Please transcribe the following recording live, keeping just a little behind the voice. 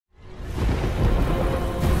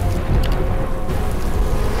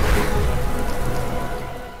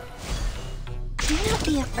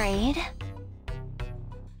afraid.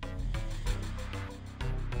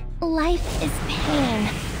 Life is pain.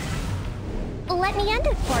 Let me end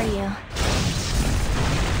it for you.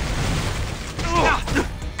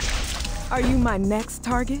 Are you my next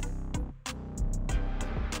target?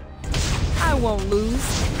 I won't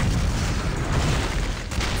lose.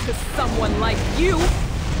 To someone like you.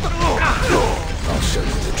 I'll show you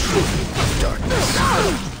the truth of darkness.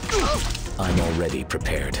 I'm already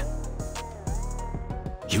prepared.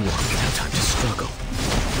 You won't have time to struggle.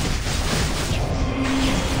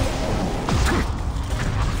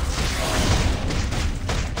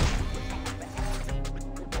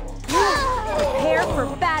 Prepare for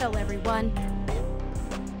battle, everyone.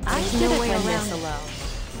 I There's no way around this alone.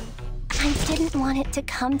 I didn't want it to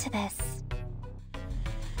come to this.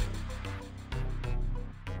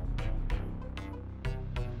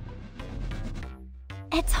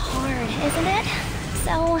 It's hard, isn't it?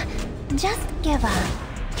 So, just give up.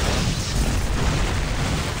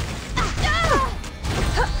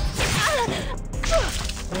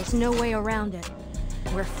 There's no way around it.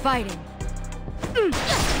 We're fighting.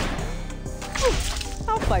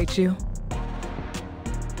 I'll fight you.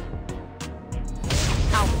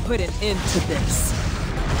 I'll put an end to this.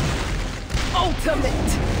 Ultimate!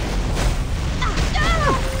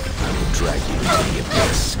 I will drag you to the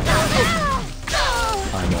abyss.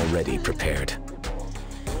 I'm already prepared.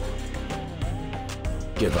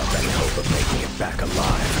 Give up any hope of making it back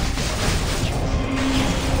alive.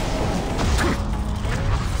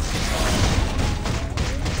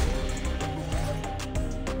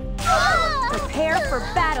 Prepare for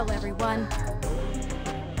battle, everyone.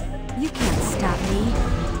 You can't stop me.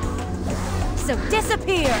 So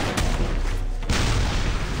disappear!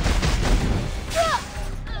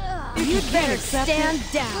 You'd better stand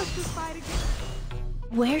down.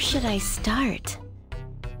 Where should I start?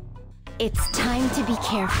 It's time to be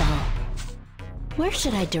careful. Where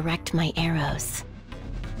should I direct my arrows?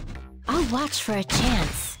 I'll watch for a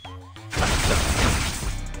chance.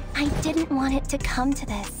 I didn't want it to come to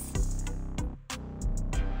this.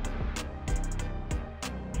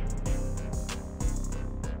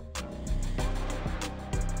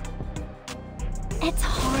 It's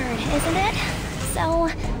hard, isn't it? So,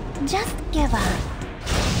 just give up.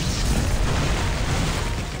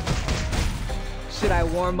 Should I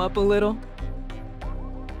warm up a little?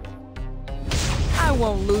 I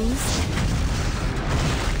won't lose.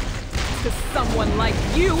 To someone like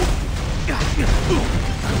you. I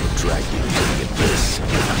will drag you to the abyss.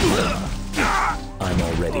 I'm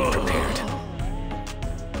already prepared.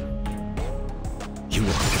 You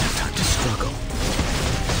won't have time to struggle.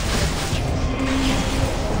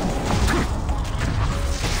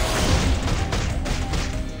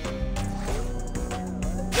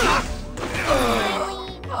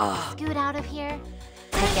 Scoot out of here.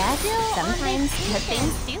 I guess sometimes good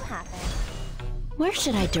things do happen. Where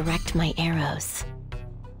should I direct my arrows?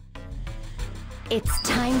 It's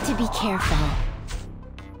time to be careful.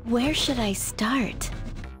 Where should I start?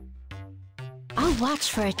 I'll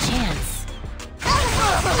watch for a chance.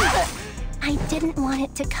 I didn't want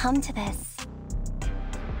it to come to this.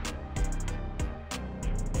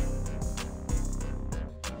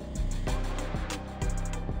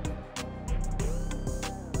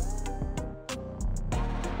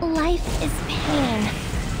 Life is pain.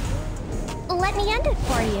 Let me end it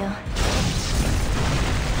for you.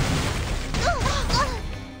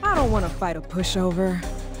 I don't want to fight a pushover.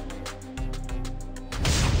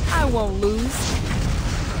 I won't lose.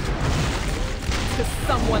 To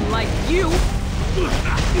someone like you.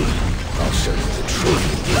 I'll show you the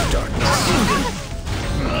truth of darkness.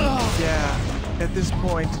 Yeah, at this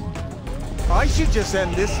point, I should just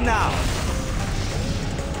end this now.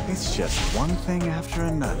 It's just one thing after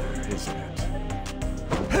another, isn't it?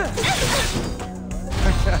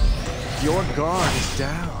 Your guard is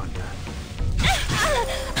down.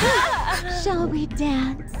 Shall we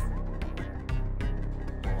dance?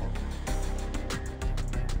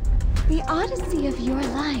 The odyssey of your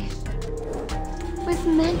life was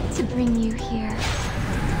meant to bring you here.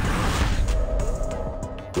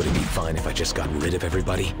 Would it be fine if I just got rid of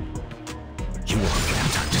everybody? You won't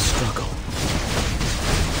have time to struggle.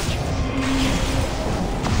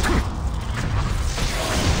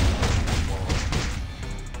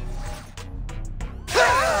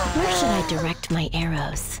 Where should I direct my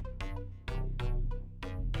arrows?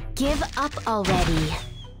 Give up already.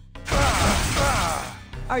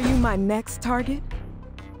 Are you my next target?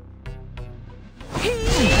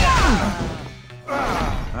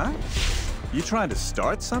 Huh? You trying to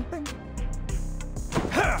start something?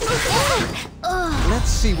 Let's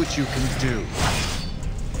see what you can do.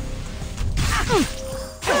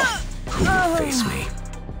 Who will face me?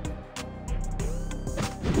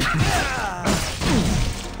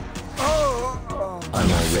 I'm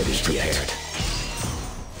already prepared.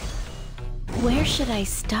 Where should I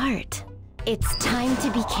start? It's time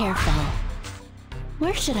to be careful.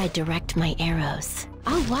 Where should I direct my arrows?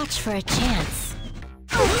 I'll watch for a chance.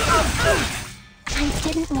 I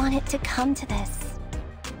didn't want it to come to this.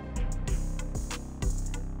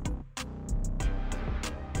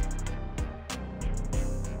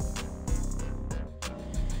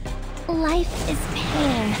 Life is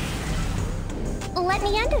pain. Let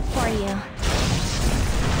me end it for you.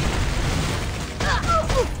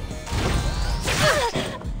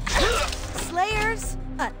 Slayers,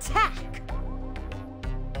 attack!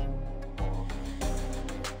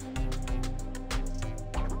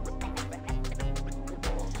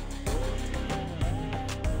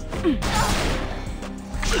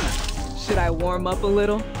 Should I warm up a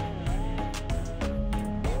little?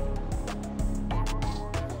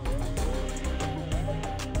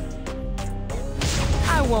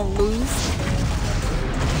 I won't lose.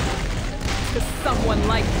 To someone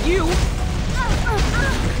like you!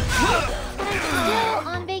 Still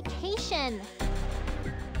on vacation.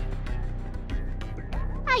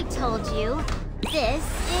 I told you, this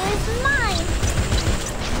is mine.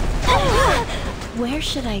 Where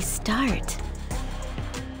should I start?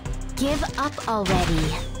 Give up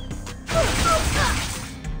already.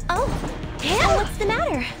 Oh, what's the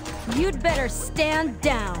matter? You'd better stand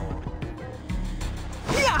down.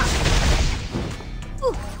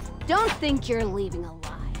 Ooh, don't think you're leaving alive.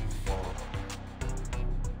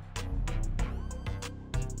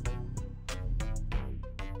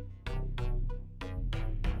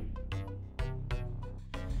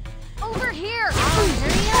 Over here!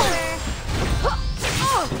 Hurry over.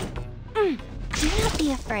 Do not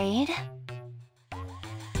be afraid.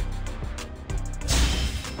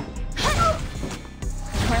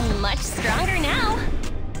 We're much stronger now.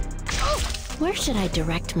 Where should I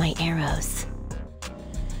direct my arrows?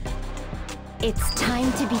 It's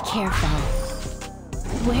time to be careful.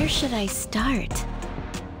 Where should I start?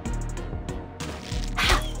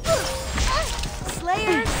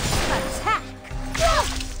 Slayers, attack!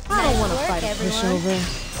 I don't want to fight a pushover.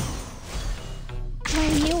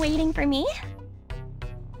 Were you waiting for me?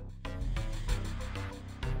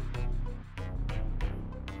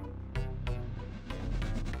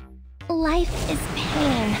 Life is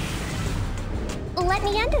pain. Let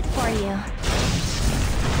me end it for you.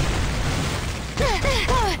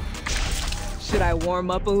 Should I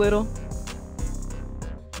warm up a little?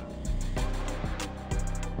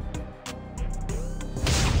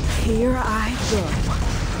 Here I go.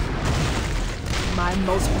 My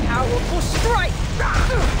most powerful strike!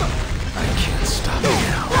 I can't stop you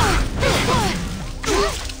now.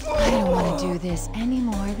 I don't want to do this any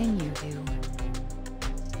more than you do.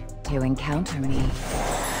 To encounter me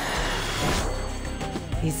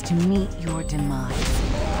is to meet your demise.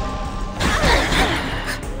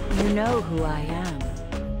 You know who I am,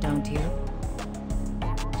 don't you?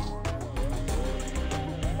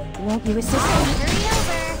 Won't you assist me? Hurry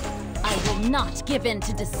over. I will not give in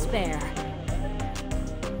to despair.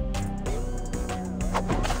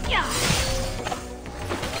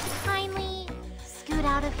 Kindly scoot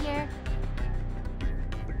out of here.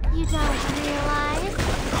 You don't realize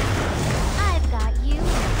I've got you in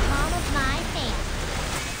the palm of my hand.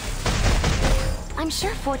 I'm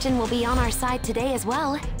sure fortune will be on our side today as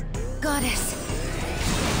well. Goddess!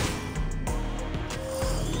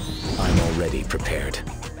 I'm already prepared.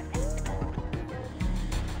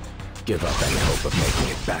 Give up any hope of making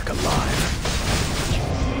it back alive.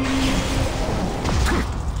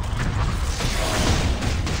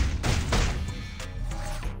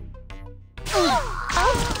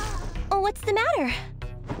 What's the matter?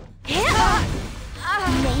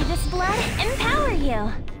 May this blood empower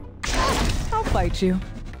you. I'll fight you.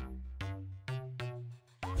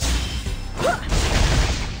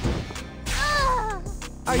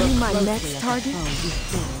 Are you my next target? Oh, you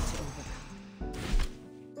feel it.